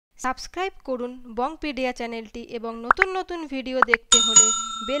Subscribe করুন বংপিডিয়া চ্যানেলটি এবং নতুন নতুন ভিডিও দেখতে হলে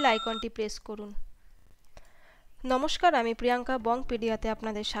বেল আইকনটি প্রেস করুন। নমস্কার, আমি প্রিয়াঙ্কা বংপিডিয়াতে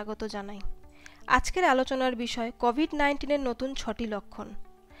আপনাদের স্বাগত জানাই। আজকের আলোচনার বিষয় কোভিড-19-এর নতুন 6টি লক্ষণ।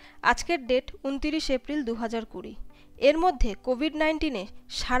 আজকের ডেট 29 এপ্রিল 2020। এর মধ্যে কোভিড-19-এ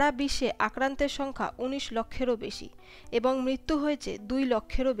সারা বিশ্বে আক্রান্তের সংখ্যা 19 লক্ষেরও বেশি এবং মৃত্যু হয়েছে 2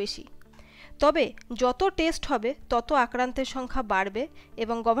 লক্ষেরও বেশি। তবে যত টেস্ট হবে তত আক্রান্তের সংখ্যা বাড়বে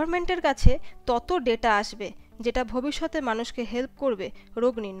এবং গভর্নমেন্টের কাছে তত ডেটা আসবে, যেটা ভবিষ্যতে মানুষকে হেল্প করবে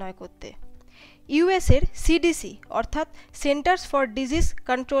রোগ নির্ণয় করতে। ইউএসের সিডিসি অর্থাৎ saunters for disease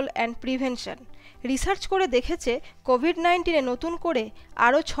control and prevention research করে দেখেছে কোভিড-19-এ নতুন করে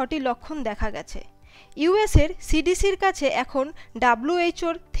আরও 6টি লক্ষণ দেখা গেছে। ইউএসের সিডিসির কাছে এখন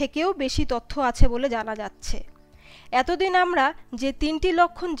WHO-র থেকেও বেশি তথ্য আছে বলে জানা যাচ্ছে। এতদিন আমরা যে 3টি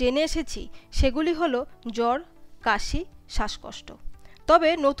লক্ষণ জেনে এসেছি সেগুলি হলো জ্বর, কাশি, শ্বাসকষ্ট। তবে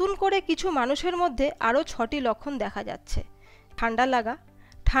নতুন করে কিছু মানুষের মধ্যে আরও 6টি লক্ষণ দেখা যাচ্ছে।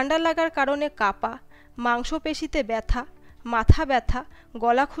 ঠান্ডা লাগার কারণে কাঁপা, মাংসপেশিতে ব্যথা, মাথা ব্যথা,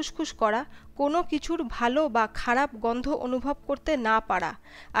 গলা খুসখুস করা, কোনো কিছুর ভালো বা খারাপ গন্ধ অনুভব করতে না পারা,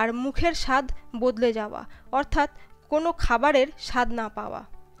 আর মুখের স্বাদ বদলে যাওয়া অর্থাৎ কোনো খাবারের স্বাদ না পাওয়া।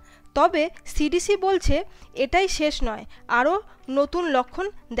 তবে সিডিসি বলছে এটাই শেষ নয়, আরও নতুন লক্ষণ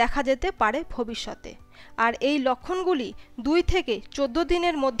দেখা যেতে পারে ভবিষ্যতে, আর এই লক্ষণগুলি 2 থেকে 14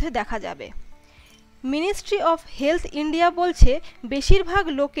 দিনের মধ্যে দেখা যাবে। মিনিস্ট্রি অফ হেলথ ইন্ডিয়া বলছে বেশিরভাগ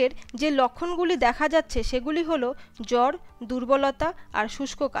লোকের যে লক্ষণগুলি দেখা যাচ্ছে সেগুলি হলো জ্বর, দুর্বলতা আর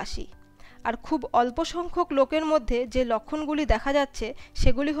শুষ্ক কাশি। আর খুব অল্প সংখ্যক লোকের মধ্যে যে লক্ষণগুলি দেখা যাচ্ছে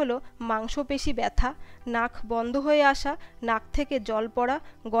সেগুলি হলো মাংসপেশি ব্যথা, নাক বন্ধ হয়ে আসা, নাক থেকে জল পড়া,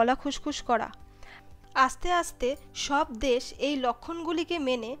 গলা খুসখুস করা। আস্তে আস্তে সব দেশ এই লক্ষণগুলিকে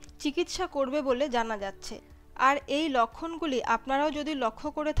মেনে চিকিৎসা করবে বলে জানা যাচ্ছে। আর এই লক্ষণগুলি আপনারাও যদি লক্ষ্য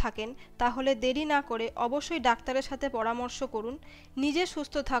করে থাকেন তাহলে দেরি না করে অবশ্যই ডাক্তারের সাথে পরামর্শ করুন। নিজে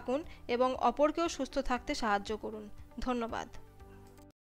সুস্থ থাকুন এবং অপরকেও সুস্থ থাকতে সাহায্য করুন। ধন্যবাদ।